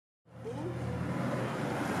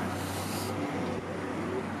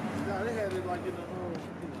had it like in the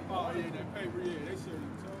oh yeah, that paper, yeah, they said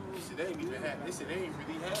they ain't even had. They said they ain't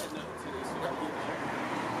really had nothing to this.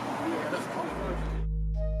 yeah, that's all.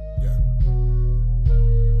 Yeah.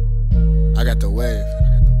 I got the wave.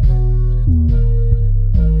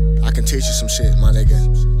 I can teach you some shit, my nigga.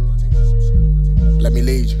 Let me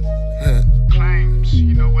lead you. Claims,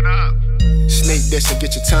 you know what up? Sneak this and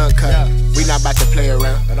get your tongue cut. Yeah. We not about to play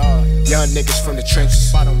around at all. Young niggas from the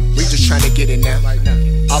trenches. We just trying to get it now. Right now.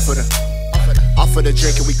 Off of the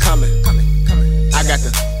drink and we coming.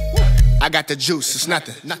 I got the juice, it's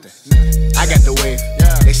nothing. I got the wave.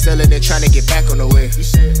 Yeah. They still in there trying to get back on the wave.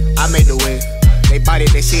 I made the wave. They bite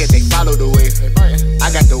it, they see it, they follow the wave. I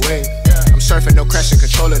got the wave. Yeah. I'm surfing, no crashing,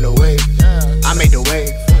 controlling the wave. Yeah. I made the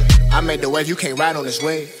wave. I made the wave, you can't ride on this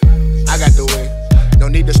wave. I got the wave. No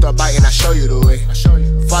need to start biting, I show you the way.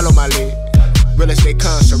 Follow my lead. Real estate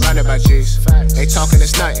come, surrounded by G's. They talking,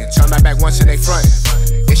 it's nothing. Turn my back once and they frontin'.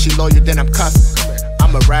 If she loyal, then I'm cuffin'.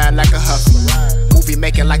 I'ma ride like a huffin'. Movie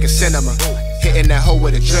making like a cinema. Hitting that hoe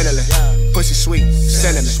with adrenaline. Pussy sweet,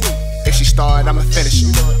 cinnamon. If she start, I'ma finish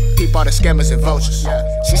it. Peep all the scammers and vultures.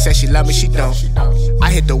 She said she love me, she don't. I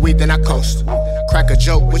hit the weed, then I coast. Crack a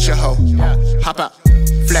joke with your hoe. Hop out,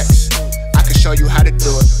 flex. I can show you how to do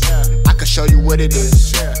it. I can show you what it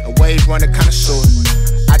is. A wave running kinda sore.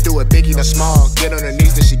 I do it biggie, no small. Get on her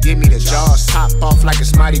knees, then she give me the jaws. Top off like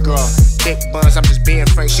it's Mardi Gras. Thick buns, I'm just being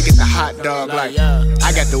frank. She get the hot dog like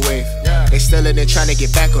I got the wave. They still in there trying to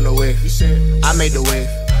get back on the wave. I made the wave.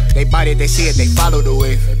 They bite it, they see it, they follow the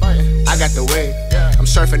wave. I got the wave. I'm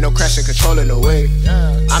surfing, no crashing, controlling the wave.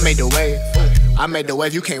 I made the wave. I made the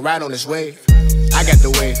wave, you can't ride on this wave. I got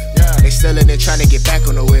the wave. They still in there trying to get back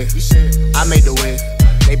on the wave. I made the wave.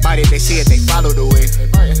 They bite it, they see it, they follow the wave.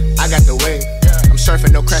 I got the wave. I'm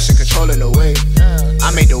surfing, no crashing, controlling the wave.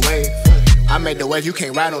 I made the wave. I made the wave, you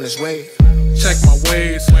can't ride on this wave. Check my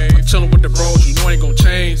ways. I'm chillin' with the bros, you know ain't gon'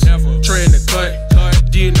 change. Tray in the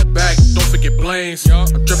cut, D in the back, don't forget Blaines. I'm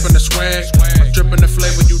drippin' the swag, I'm drippin' the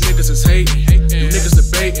flavor, you niggas is hating. You niggas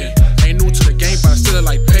debating. Ain't new to the game, but I still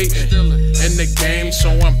like Peyton. In the game, so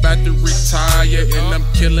I'm about to retire. And I'm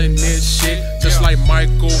killing this shit, just like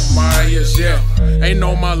Michael Myers, yeah. Ain't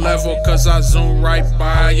on my level, cause I zoom right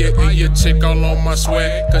by it. And your chick all on my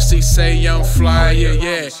sweat, cause she say I'm flyer,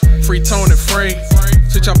 yeah. Free tone and frame.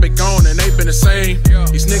 Since y'all been gone and they been the same.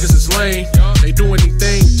 These niggas is lame. They do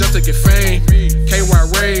anything just to get fame. KY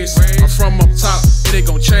raised, I'm from up top, it ain't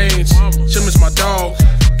gon' change. Chim is my dog,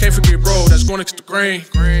 can't forget bro, that's going against the grain.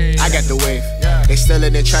 I got the wave. They still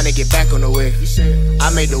in there trying to get back on the wave.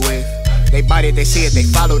 I made the wave. They bite it, they see it, they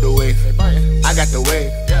follow the wave. I got the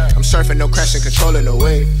wave. I'm surfing, no crashing, controlling the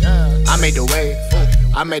wave. I made the wave.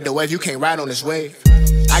 I made the wave, you can't ride on this wave.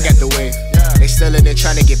 I got the wave. They still in there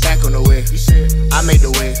trying to get back on the wave. I made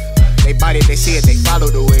the wave. They bite it, they see it, they follow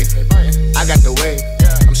the wave. I got the wave.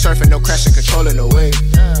 I'm surfing, no crashing, controlling the wave.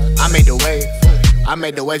 I made the wave. I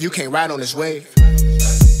made the wave, you can't ride on this wave.